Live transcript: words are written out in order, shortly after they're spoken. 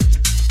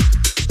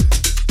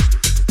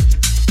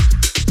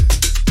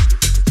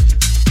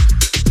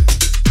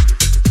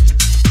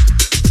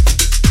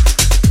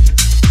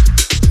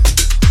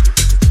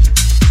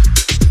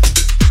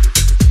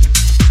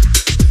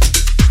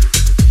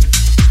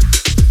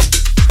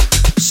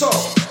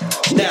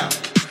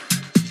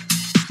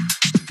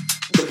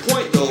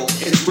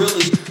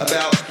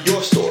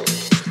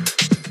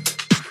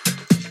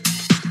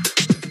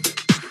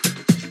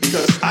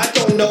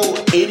know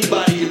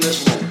anybody in this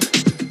room.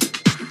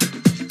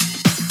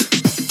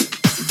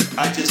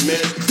 I just met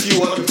a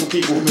few other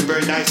people who've been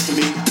very nice to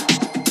me,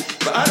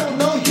 but I don't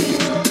know you.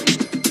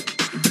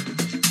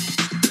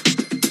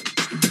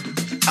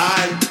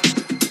 I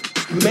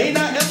may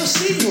not ever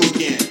see you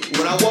again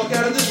when I walk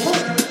out of this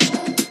room.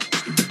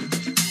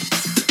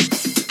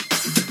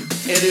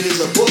 And it is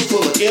a book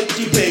full of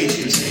empty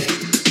pages.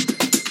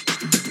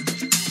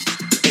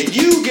 And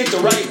you get to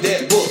write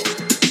that book.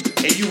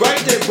 And you write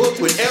that book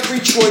with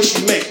every choice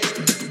you make.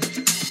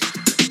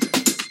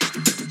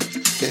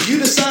 If you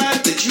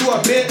decide that you are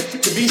meant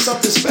to be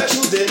something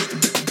special, then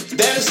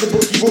that is the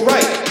book you will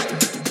write.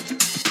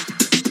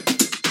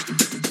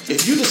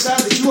 If you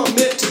decide that you are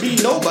meant to be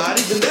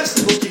nobody, then that's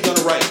the book you're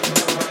going to write.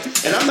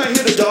 And I'm not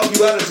here to dog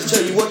you out or to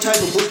tell you what type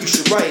of book you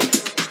should write.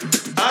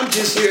 I'm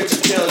just here to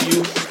tell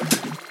you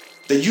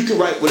that you can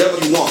write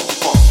whatever you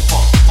want.